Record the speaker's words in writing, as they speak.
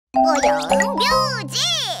뽀요뮤직!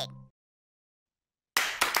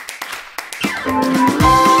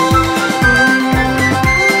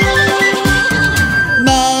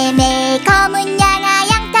 매매 검은 양아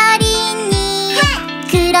양털이 있니?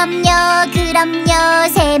 그럼요 그럼요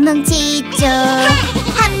세 뭉치죠.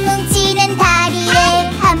 한 뭉치는 다리에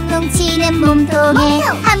한 뭉치는 몸통에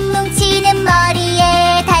한 뭉치는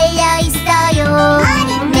머리에 달려있어요.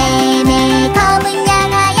 매매 검은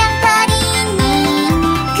양아 양털이 있니?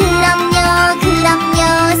 그럼요 그럼요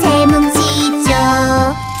세 뭉치죠.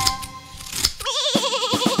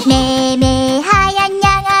 매매 하얀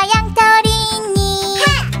양아 양털이 있니?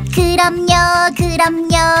 그럼요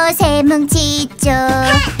그럼요 세 뭉치죠.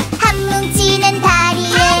 한 뭉치는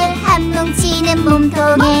다리에 한 뭉치는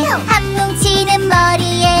몸통에 한 뭉치는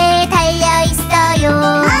머리에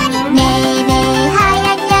달려있어요. 매매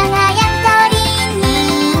하얀 양아 양털이 있니?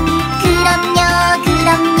 그럼요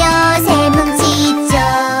그럼요 세 뭉치죠.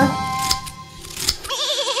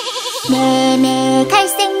 매매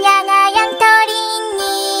갈색 양아 양털이 있니?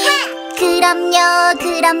 그럼요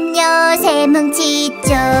그럼요 세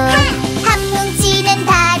뭉치죠. 한 뭉치는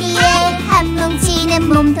다리에 한 뭉치는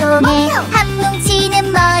몸통에 한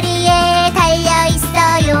뭉치는 머리에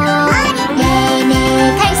달려있어요.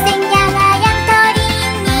 매매 갈색 양아 양털이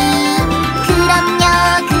있니? 그럼요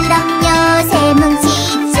그럼요 세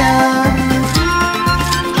뭉치죠.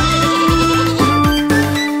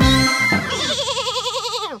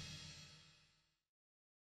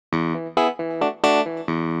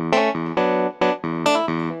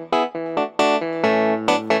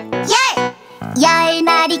 열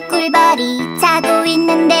마리 꿀벌이 자고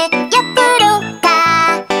있는데 옆으로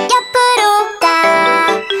가 옆으로 가.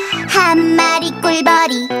 한 마리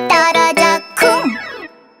꿀벌이 떨어져 쿵.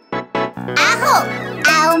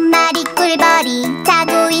 아홉 마리 꿀벌이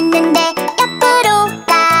자고 있는데 옆으로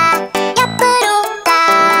가 옆으로 가.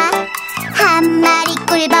 한 마리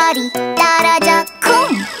꿀벌이 떨어져 쿵.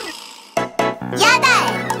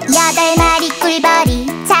 여덟 마리 꿀벌이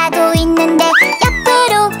자고 있는데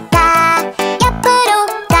옆으로 가 옆으로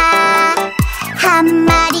가. 한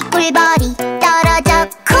마리 꿀벌이 떨어져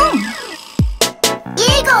쿵.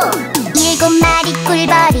 일곱 마리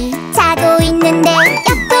꿀벌이 자고 있는데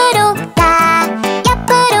옆으로 가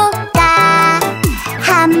옆으로 가.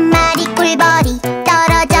 한 마리 꿀벌이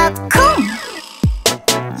떨어져 쿵.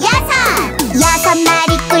 여섯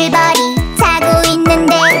마리 꿀벌이 자고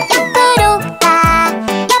있는데 옆으로 가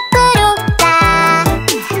옆으로 가.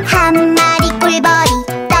 한 마리 꿀벌이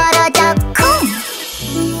떨어져 쿵.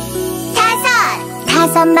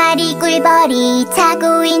 다섯 마리 꿀벌이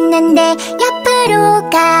자고 있는데 옆으로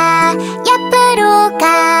가 옆으로 가.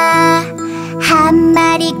 한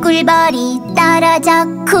마리 꿀벌이 떨어져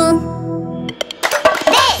쿵.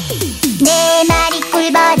 네 마리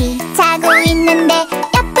꿀벌이 자고 있는데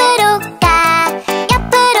옆으로 가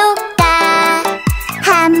옆으로 가.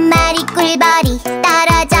 한 마리 꿀벌이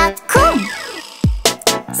떨어져 쿵.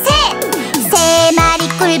 세 마리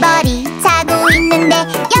꿀벌이 자고 있는데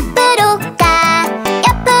옆으로 가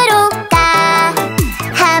옆으로 가.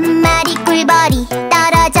 한 마리 꿀벌이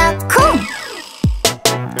떨어져 쿵.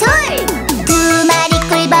 두 마리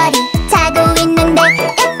꿀벌이 자고 있는데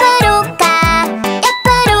옆으로 가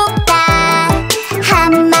옆으로 가.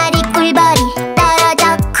 한 마리 꿀벌이 떨어져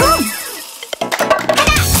쿵.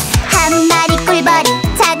 한 마리 꿀벌이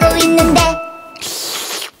자고 있는데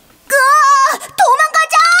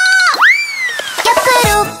도망가자! 옆으로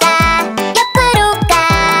가 옆으로 가.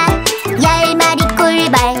 열 마리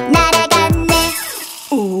꿀벌 날아갔네.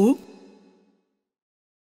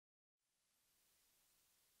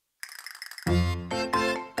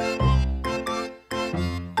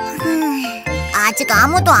 아직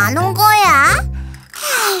아무도 안 온 거야?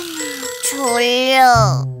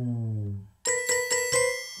 졸려.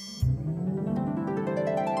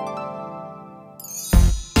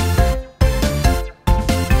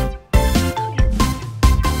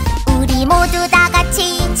 우리 모두 다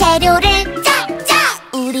같이 재료를 짝짝.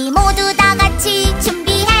 우리 모두 다 같이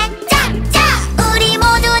준비해 짝짝. 우리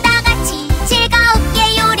모두 다 같이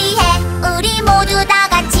즐겁게 요리해. 우리 모두 다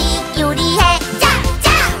같이 요리해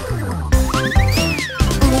짝짝.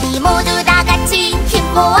 우리 모두 다 같이 힘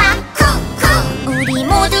모아 쿵쿵. 우리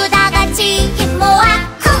모두 다 같이 힘 모아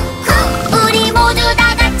쿵쿵. 우리 모두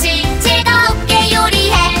다 같이 즐겁게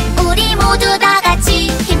요리해. 우리 모두 다 같이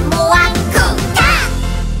힘 모아 쿵탁.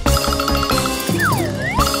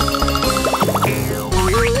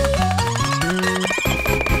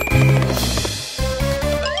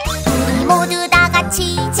 우리 모두 다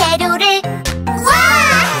같이 재료를 와!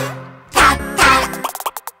 탁탁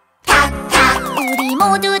탁탁. 우리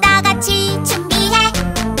모두 다 같이 준비해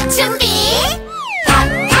준비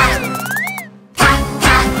탁탁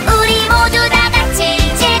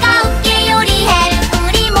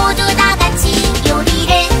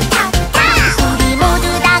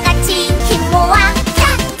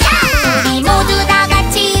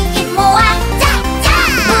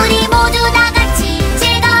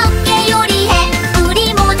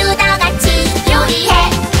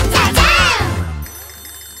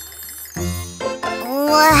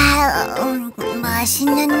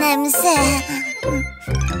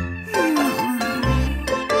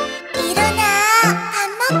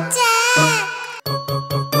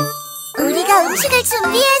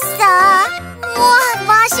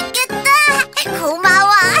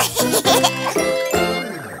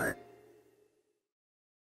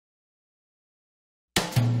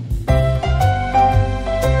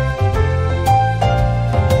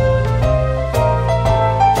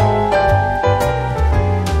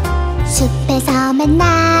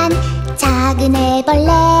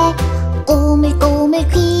초록애벌레 꼬물꼬물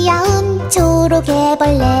귀여운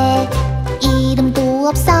초록애벌레 이름도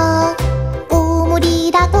없어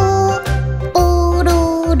꼬물이라고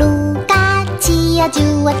뽀로로가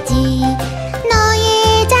지어주었지.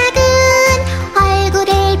 너의 작은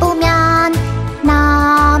얼굴을 보면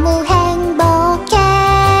너무 행복해.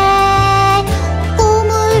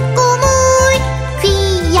 꼬물꼬물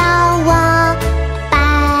귀여워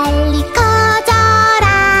빨리 커져라.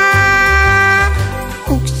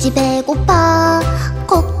 혹시 배고파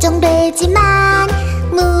걱정되지만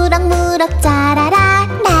무럭무럭 자라라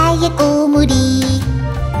나의 꼬물이.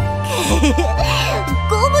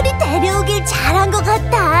 꼬물이 데려오길 잘한 것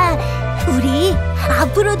같아. 우리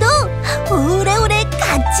앞으로도 오래오래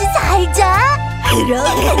같이 살자. 그럼.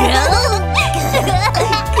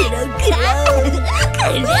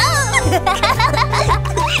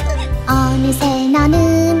 어느새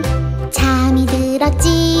너는 잠이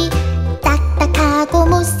들었지. 딱딱하고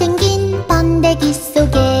못생긴 번데기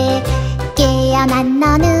속에 깨어난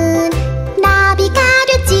너는 나비가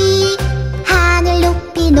되었지. 하늘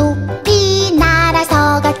높이 높이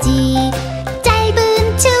날아서 갔지.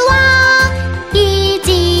 짧은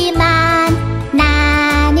추억이지만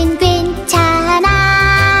나는 괜찮아.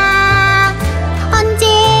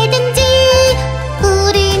 언제든지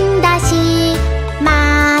우린 다시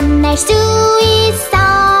만날 수 있어.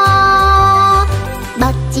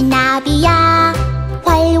 멋진 나비야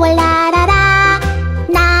활활 날아라.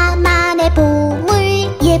 나만의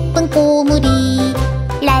보물 예쁜 꼬물이.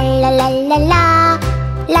 랄랄랄랄라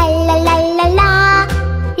랄랄랄랄라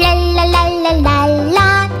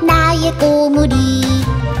랄랄랄랄라 나의 꼬물이.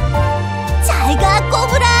 잘가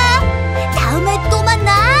꼬물아. 다음에 또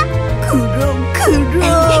만나. 그럼.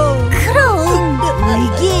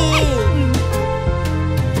 울기.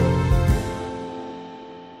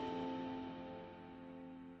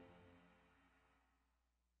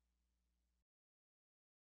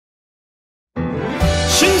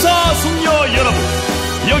 신사숙녀 여러분,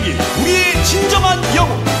 여기 우리의 진정한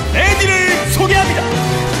영웅 에디를 소개합니다.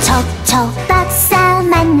 척척 박사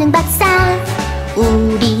만능 박사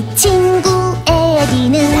우리 친구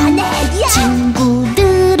에디는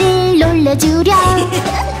친구들을 놀려주려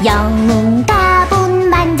영웅 가본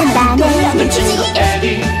만든다네. 내 친구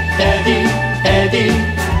에디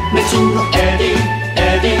내 친구 에디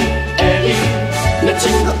내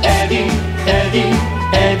친구 에디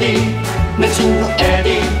내 친구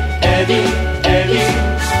에디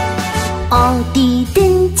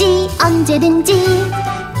어디든지 언제든지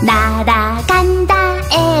날아간다.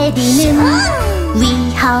 에디는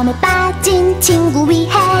위험에 빠진 친구 위해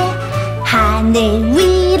하늘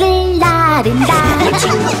위를 나른다. 내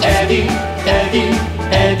친구 에디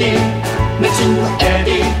내 친구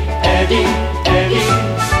에디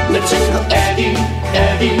내 친구 에디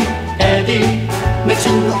내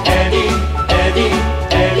친구 에디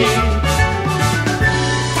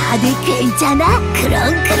다들 괜찮아? 그럼.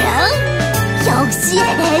 역시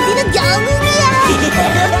에디는 영웅이야.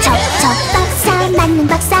 척척 박사 만능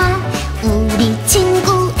박사 우리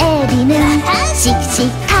친구 에디는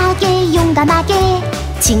씩씩하게 용감하게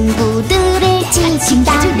친구들을 지킨다.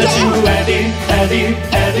 내 친구 에디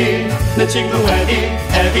내 친구 에디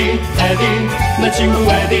내 친구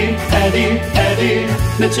에디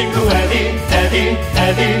내 친구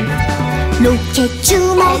에디 로켓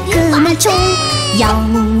주먹 그물총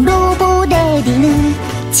영웅 로봇 에디는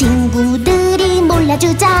친구들이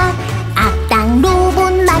몰라주자 악당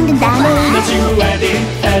로봇 만든다네. 내 친구 에디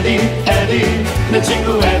내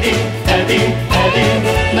친구 에디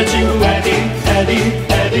내 친구 에디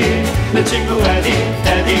내 친구 에디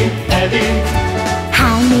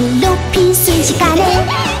하늘 높이 순식간에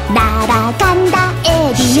날아간다.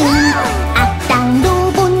 에디는 악당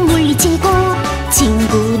로봇 물리치고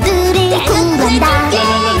친구들을 구한다.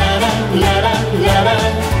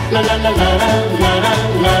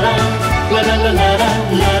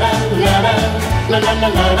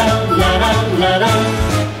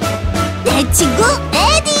 내 친구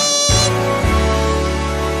에디.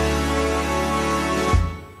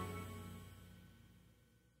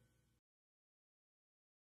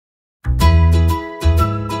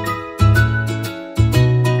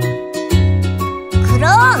 그럼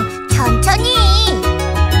천천히.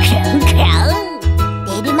 그럼.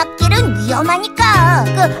 내리막길은 위험하니까.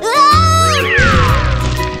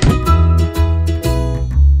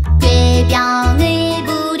 꾀병을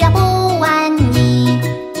부려보았니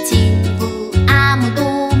친구 아무도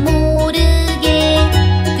모르게.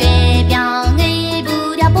 꾀병을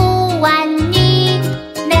부려보았니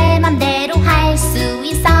내 맘대로 할 수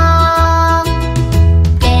있어.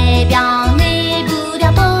 꾀병을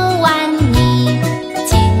부려보았니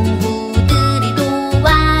친구들이 도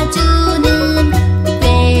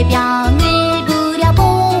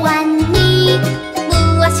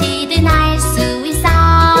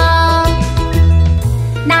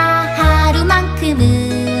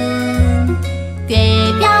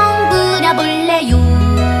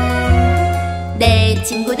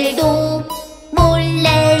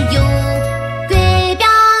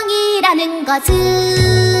것은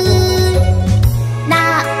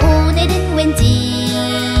나 오늘은 왠지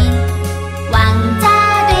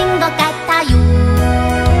왕자 된 것 같아요.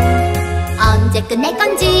 언제 끝낼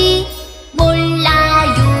건지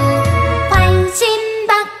몰라요. 관심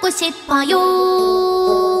받고 싶어요.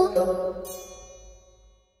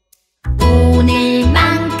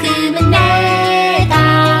 오늘만큼은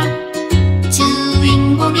내가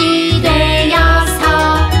주인공이 되어서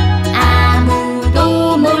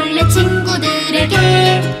아무도 몰래 친구들에게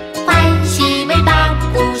관심을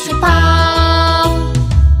받고 싶어.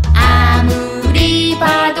 아무리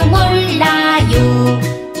봐도 몰라요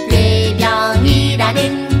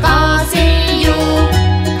꾀병이라는 것을요.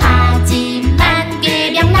 하지만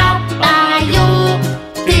꾀병 나빠요.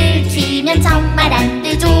 들키면 정말 안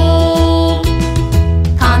되죠.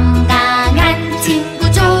 건강한 친구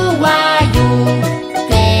좋아요.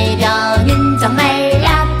 꾀병은 정말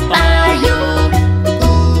나빠요.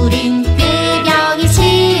 우린 꾀병이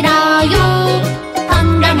싫어요.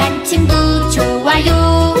 건강한 친구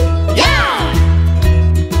좋아요. 야!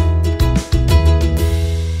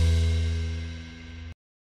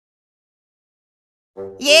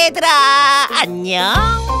 얘들아, 안녕.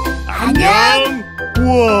 안녕.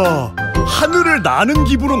 우와, 하늘을 나는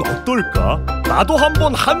기분은 어떨까? 나도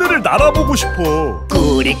한번 하늘을 날아보고 싶어.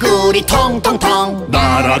 꾸리꾸리 통통통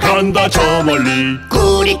날아간다 저 멀리.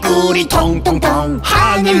 꾸리꾸리 통통통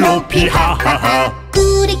하늘 높이 하하하.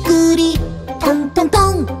 꾸리꾸리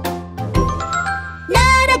통통통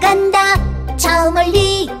날아간다 저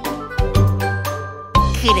멀리.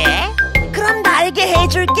 그래? 그럼 날게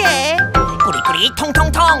해줄게. 꾸리꾸리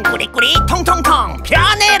통통통 꾸리꾸리 통통통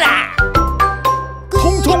변해라.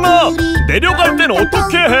 통통아, 내려갈 땐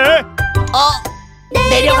어떻게 해?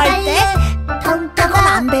 내려갈 때? 통통아 그건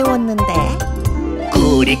안 배웠는데.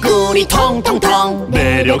 꾸리꾸리 통통통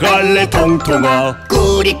내려갈래 통통아.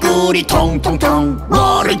 꾸리꾸리 통통통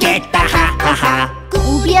모르겠다 하하하.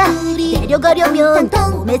 우비야, 내려가려면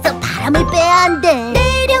몸에서 바람을 빼야 한대.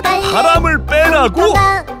 내려갈 바람을 빼라고?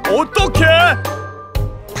 어떻게?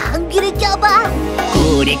 방귀를 껴봐.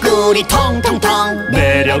 꾸리꾸리 통통통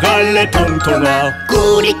내려갈래 통통아.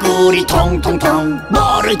 꾸리꾸리 통통통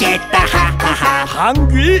모르겠다 하하하.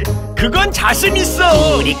 방귀? 그건 자신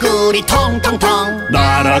있어. 꾸리꾸리 통통통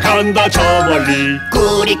날아간다 저 멀리.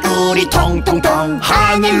 꾸리꾸리 통통통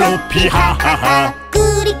하늘 높이 하하하.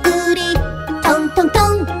 꾸리꾸리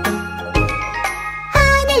통통통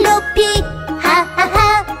하늘 높이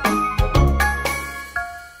하하하.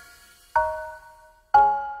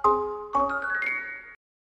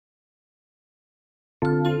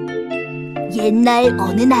 옛날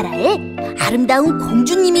어느 나라에 아름다운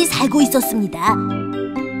공주님이 살고 있었습니다.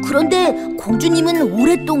 그런데 공주님은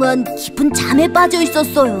오랫동안 깊은 잠에 빠져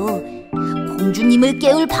있었어요. 공주님을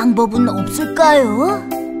깨울 방법은 없을까요?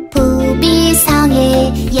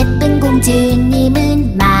 부비성의 예쁜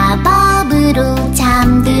공주님은 마법으로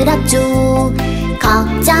잠들었죠.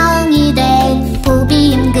 걱정이 된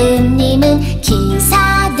부비 임금님은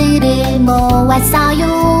기사들을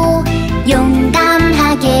모았어요.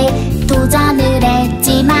 용감하게 도전을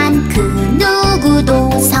했지만 그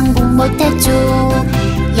누구도 성공 못했죠.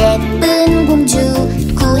 예쁜 공주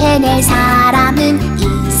구해낼 사람은 이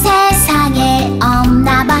세상에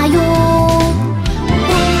없나봐요.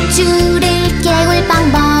 공주를 깨울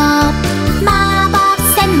방법, 마법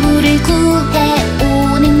샘물을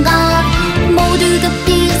구해오는 것. 모두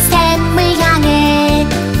급히 샘물 향해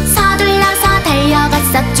서둘러서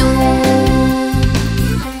달려갔었죠.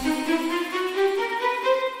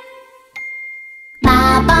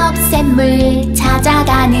 마법 샘물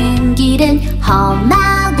찾아가는 길은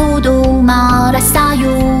험하고도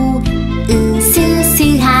멀었어요.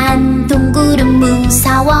 으스스한 동굴은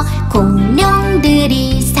무서워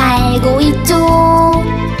공룡들이 살고 있죠.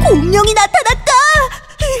 공룡이 나타났다!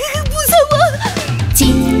 무서워!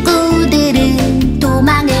 친구들은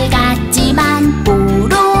도망을 갔지만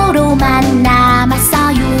뽀로로만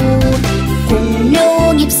남았어요.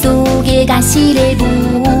 공룡 입속의 가시를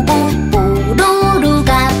보고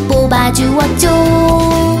뽀로로가 뽑아주었죠.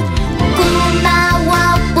 고마워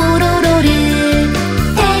뽀로로를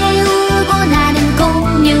태우고 나는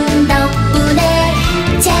공룡 덕분에.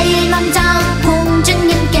 제일 먼저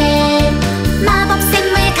공주님께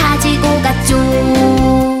마법샘물 가지고 갔죠.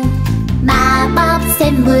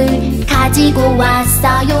 마법샘물 가지고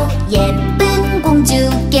왔어요. 예쁜 공주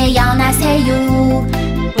깨어나세요.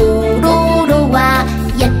 뽀로로와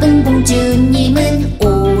예쁜 공주님은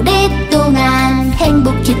오랫동안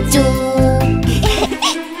행복했죠.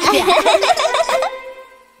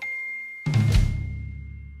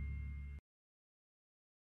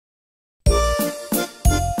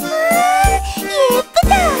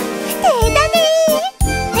 예쁘다. 대단해.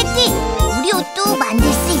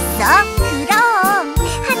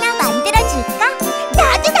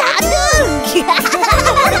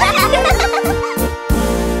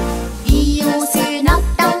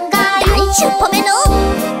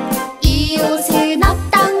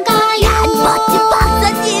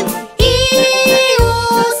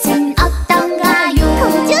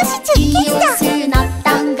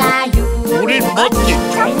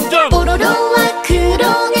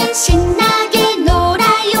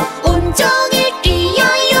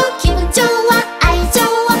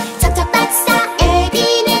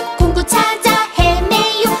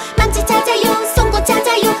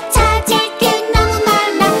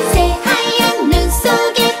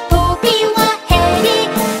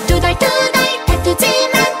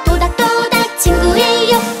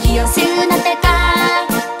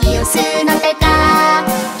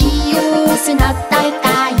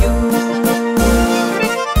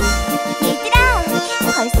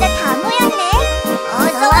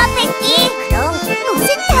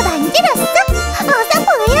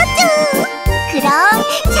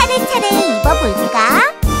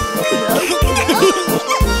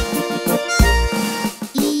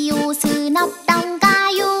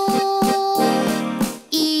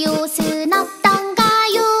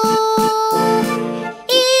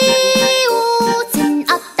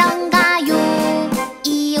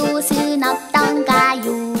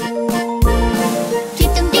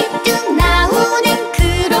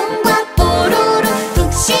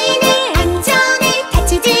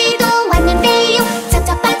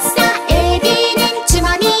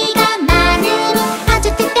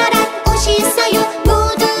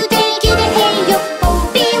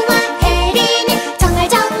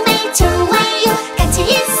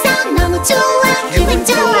 너무 좋아 기분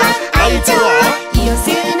좋아 아유 좋아 이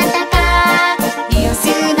옷은 어떨까 이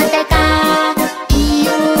옷은 어떨까 이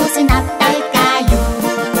옷은 어떨까요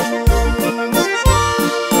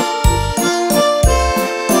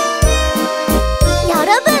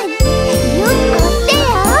여러분, 이 옷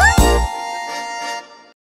어때요?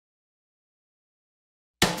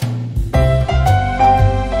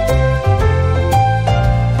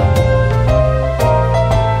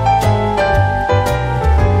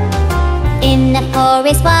 In the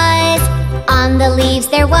forest was, on the leaves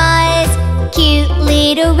there was, cute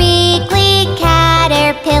little wriggly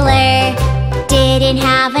caterpillar. Didn't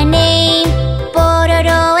have a name,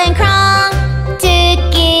 뽀로로 and Krong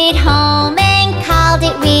took it home and called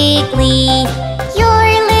it Wriggly. Your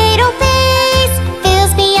little face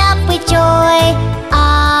fills me up with joy.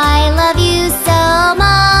 I love you so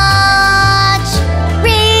much.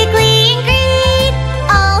 Wriggly and green,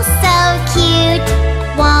 oh so cute.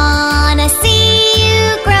 Wanna see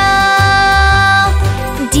you grow.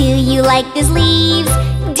 Do you like these leaves?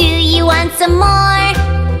 Do you want some more?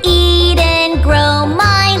 Eat and grow,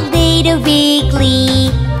 my little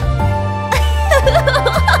Wriggly.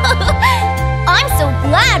 I'm so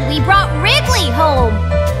glad we brought Wriggly home.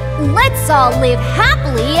 Let's all live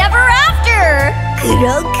happily ever after.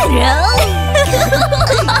 그럼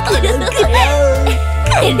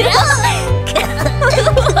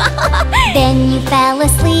Then you fell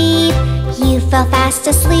asleep, you fell fast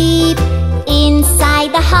asleep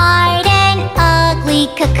inside the hard and ugly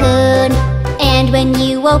cocoon. And when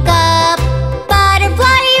you woke up,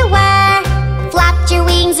 butterfly you were, flapped your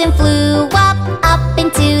wings and flew up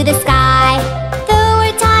into the sky. Though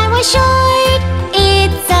our time was short,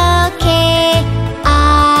 it's okay,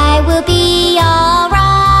 I will be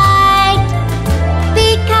alright.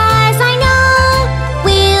 Because I know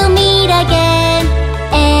we'll meet again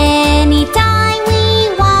anytime we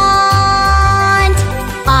want.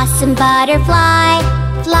 Awesome butterfly,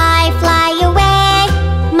 fly, fly away,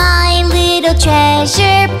 my little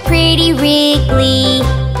treasure, pretty Wriggly.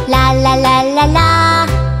 La la la la la,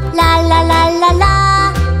 la la la la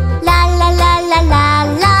la, la la la la la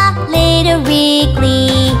la, little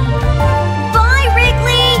Wriggly. Bye,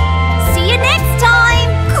 Wriggly. See you next time.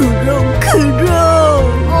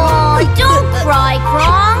 Oh, don't cry,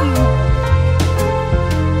 Krong.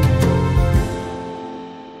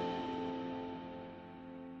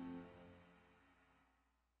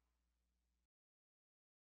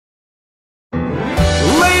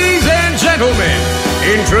 Ladies and gentlemen,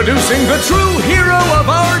 introducing the true hero of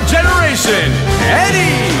our generation,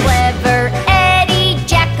 Eddie! Clever Eddie,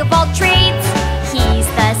 jack of all trades. He's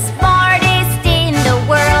the smartest in the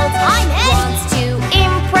world. I'm Eddie. Wants to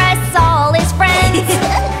impress all his friends.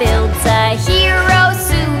 Builds a hero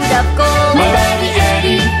suit of gold. My buddy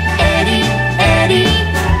Eddie, Eddie, Eddie.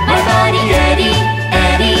 My buddy Eddie,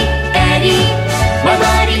 Eddie, Eddie. My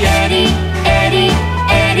buddy Eddie, Eddie,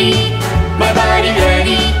 Eddie. My buddy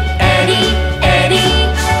Eddie, Eddie, Eddie.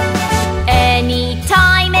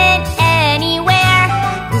 Anytime and anywhere,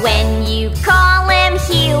 when you call him,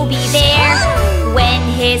 he'll be there. When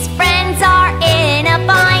his friends are in a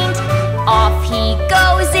bind, off he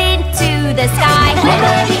goes into the sky. My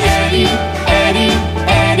buddy Eddie, Eddie,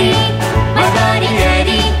 Eddie. My buddy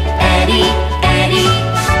Eddie, Eddie, Eddie.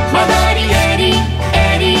 My buddy Eddie,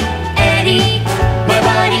 Eddie, Eddie. My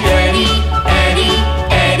buddy Eddie, Eddie,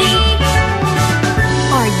 Eddie.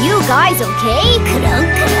 Are you guys okay?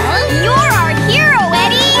 You're our hero,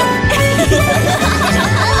 Eddie!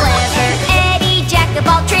 Clever Eddie, jack of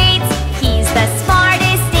all trades. He's the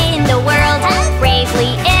smartest in the world.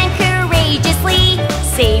 Bravely and courageously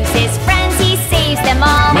saves his friends, he saves them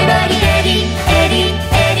all. My buddy Eddie, Eddie,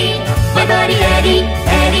 Eddie. My buddy Eddie,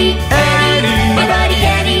 Eddie, Eddie. My buddy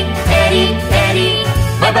Eddie, Eddie, Eddie.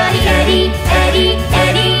 My buddy Eddie, Eddie,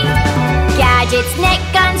 Eddie. Gadgets, net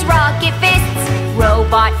guns, rocket fists,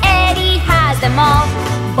 Robot Eddie has them all.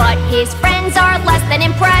 But his friends are less than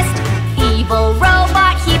impressed. Evil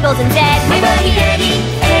robot he builds instead. My buddy Eddie,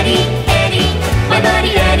 Eddie, Eddie. My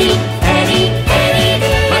buddy Eddie, Eddie, Eddie.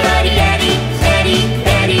 My buddy Eddie, Eddie,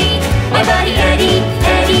 Eddie. My buddy Eddie,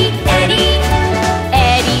 Eddie, Eddie.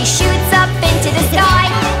 Eddie shoots up into the sky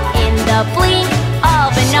in the blink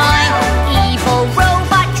of an eye. Evil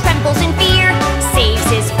robot trembles in fear, saves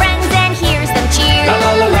his friends and hears them cheer. La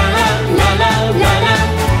la la la la la la la.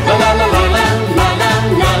 La la la la la la la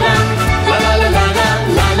la la. La la la la la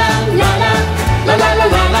la la la. La la la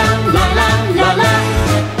la la la la la.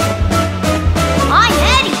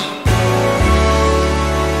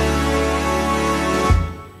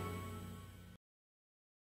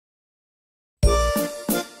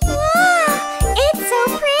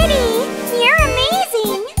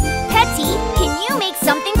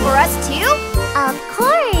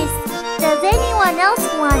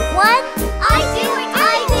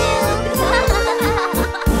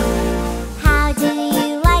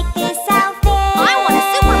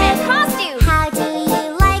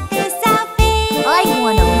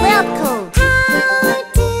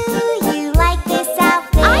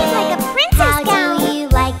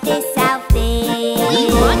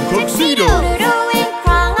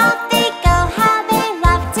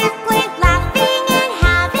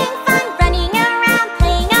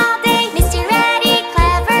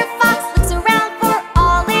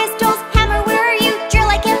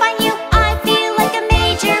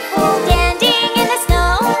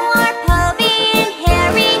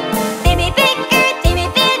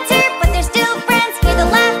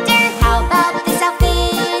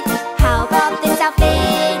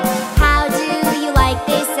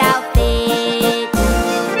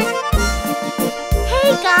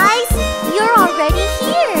 you're already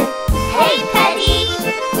here. Hey, Petty!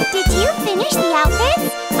 Did you finish the outfits?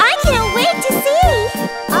 I can't wait to see.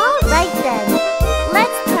 All right then.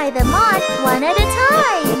 Let's try them on one at a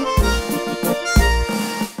time.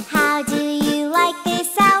 How do you like this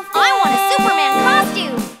outfit? I want a Superman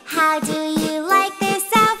costume! How do you like this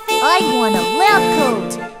outfit? I want a lab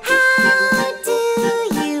coat! How do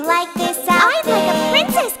you like this outfit? I'd like a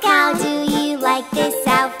princess How gown! do you like this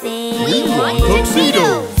outfit? We want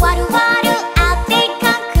tuxedos! Waru waru outfit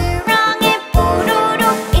kakurong에 뽀로로.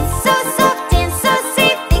 It's so soft and so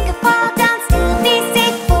safe. They could fall down, still be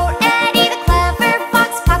safe. For Eddie the clever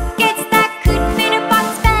fox, pockets that could fit a box.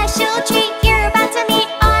 Special treat you're about to meet.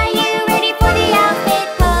 Are you ready for the outfit?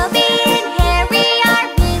 Kobe and Harry are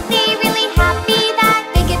really, really happy that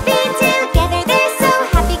they could be together. They're so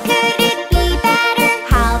happy, could it be better?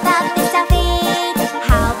 How about this outfit?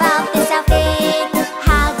 How about this outfit?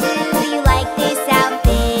 How do you like this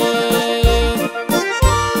outfit?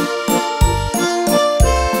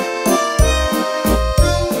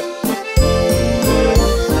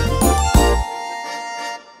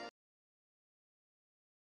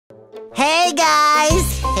 Hey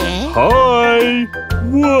guys! Hi!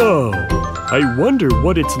 Whoa! I wonder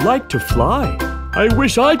what it's like to fly. I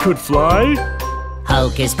wish I could fly.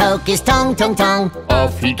 Hocus pocus, tong tong tong.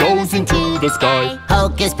 Off he goes into the sky.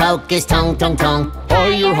 Hocus pocus, tong tong tong.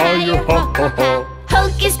 Higher, higher, ha ha ha.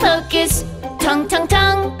 Hocus pocus, tongue tongue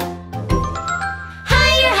tongue.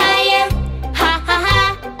 Higher, higher, ha ha ha.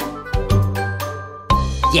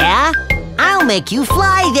 Yeah? I'll make you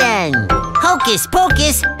fly then. Hocus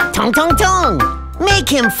pocus, tong tong tong. Make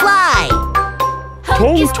him fly.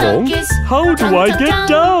 Tong Hocus tong? pocus, How do tongue, I tongue, get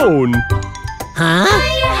tongue. down? Huh?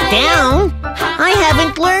 Down? I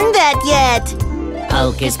haven't learned that yet.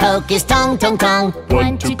 Hocus pocus, tong tong tong.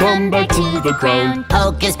 Want to come back to the ground.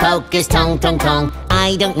 Hocus pocus, tong tong tong.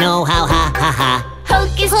 I don't know how, ha ha ha.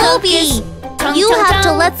 Hocus Kobe, pocus, tongue, you tongue, have to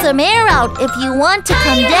tongue. let some air out if you want to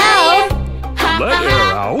come down. Ha, Let ha, air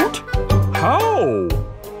ha. out? How?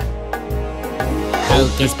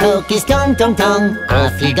 Hocus pocus, tong tong tong.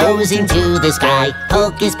 Off he goes into the sky.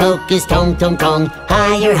 Hocus pocus, tong tong tong.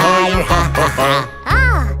 Higher, higher, ha ha ha.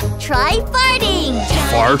 Ah, try farting.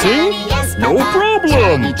 Farting? Yes, No Papa. problem.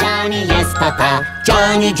 Johnny, Johnny, yes, Papa.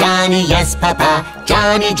 Johnny, Johnny, yes, Papa.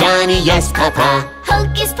 Johnny, Johnny, yes, Papa.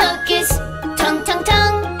 Hocus pocus, tongue tongue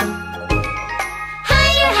tongue.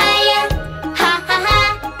 Higher, higher, ha ha ha.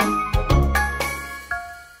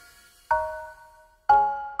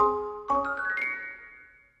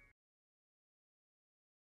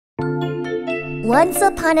 Once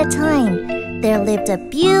upon a time, there lived a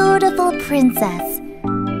beautiful princess.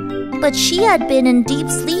 But she had been in deep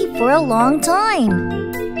sleep for a long time.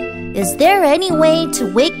 Is there any way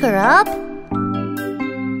to wake her up?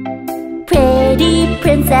 Pretty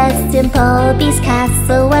Princess Dimplebee's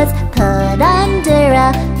castle was put under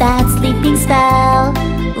a bad sleeping spell.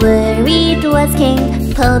 Worried was King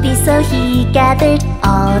Poby, so he gathered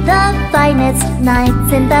all the finest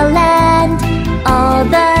knights in the land. All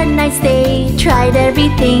the knights they tried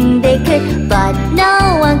everything they could, but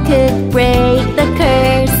no one could break the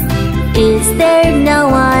curse. Is there no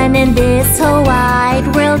one in this whole wide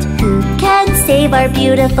world who can save our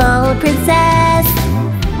beautiful princess?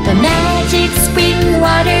 The magic spring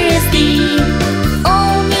water is the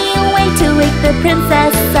only way to wake the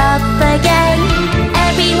princess up again.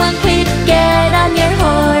 Everyone quick, get on your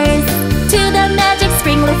horse. To the magic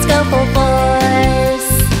spring, let's go full force.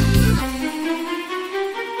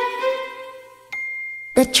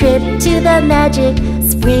 The trip to the magic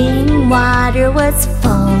spring water was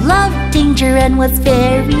full of danger and was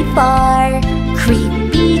very far.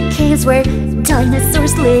 Creepy caves where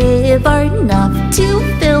dinosaurs live are enough to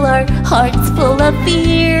fill our hearts full of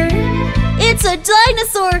fear. It's a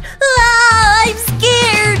dinosaur! Ah, I'm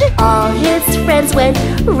scared! All his friends went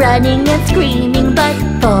running and screaming, but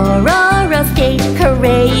뽀로로 stayed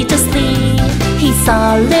courageously. He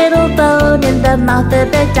saw a little bone in the mouth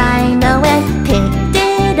of the dino and picked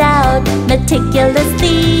it out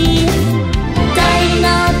meticulously.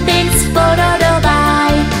 Dino thinks 뽀로로 by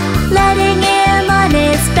letting him on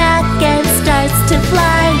his back and starts to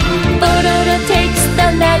fly. 뽀로로 takes the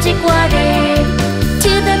magic water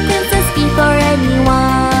to the princess before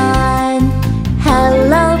anyone.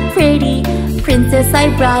 Hello, pretty princess, I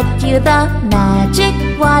brought you the magic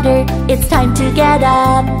water. It's time to get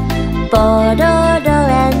up. 뽀로로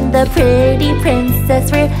and the pretty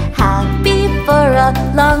princess were happy for a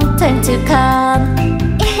long time to come.